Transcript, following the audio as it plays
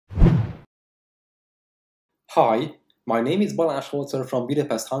Hi, my name is Balázs from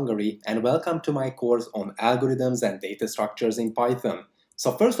Budapest, Hungary, and welcome to my course on algorithms and data structures in Python.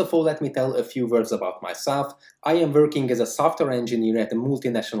 So first of all, let me tell a few words about myself. I am working as a software engineer at a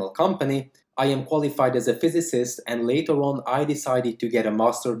multinational company. I am qualified as a physicist, and later on I decided to get a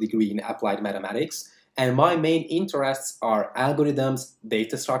master's degree in applied mathematics. And my main interests are algorithms,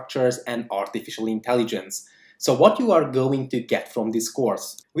 data structures, and artificial intelligence. So what you are going to get from this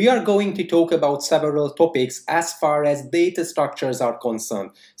course? We are going to talk about several topics as far as data structures are concerned.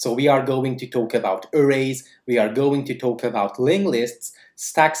 So we are going to talk about arrays, we are going to talk about linked lists,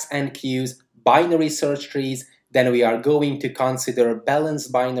 stacks and queues, binary search trees, then we are going to consider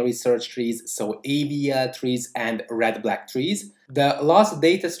balanced binary search trees, so AVL trees and red-black trees. The last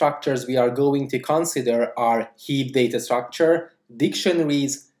data structures we are going to consider are heap data structure,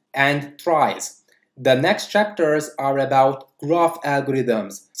 dictionaries, and tries. The next chapters are about graph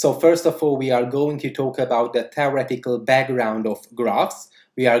algorithms. So first of all, we are going to talk about the theoretical background of graphs.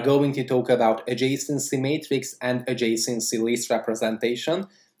 We are going to talk about adjacency matrix and adjacency list representation.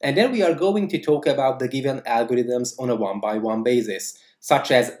 And then we are going to talk about the given algorithms on a one-by-one basis,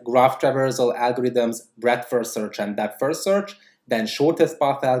 such as graph traversal algorithms, breadth-first search and depth-first search, then shortest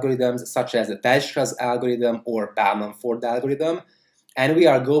path algorithms such as the Dijkstra's algorithm or Bellman-Ford algorithm. And we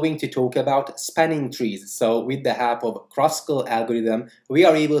are going to talk about spanning trees. So with the help of Kruskal algorithm, we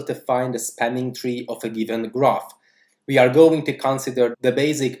are able to find the spanning tree of a given graph. We are going to consider the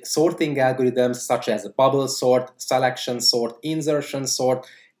basic sorting algorithms such as bubble sort, selection sort, insertion sort,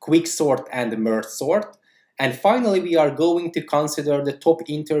 quick sort, and merge sort. And finally, we are going to consider the top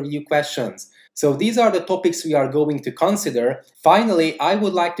interview questions. So these are the topics we are going to consider. Finally, I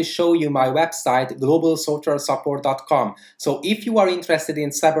would like to show you my website, globalsoftwaresupport.com. So if you are interested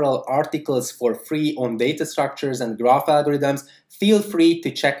in several articles for free on data structures and graph algorithms, feel free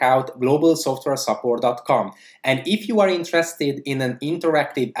to check out globalsoftwaresupport.com. And if you are interested in an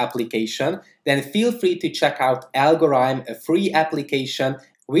interactive application, then feel free to check out Algorithm, a free application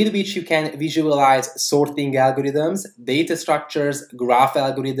with which you can visualize sorting algorithms, data structures, graph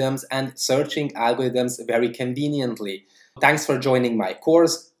algorithms, and searching algorithms very conveniently. Thanks for joining my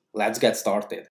course. Let's get started.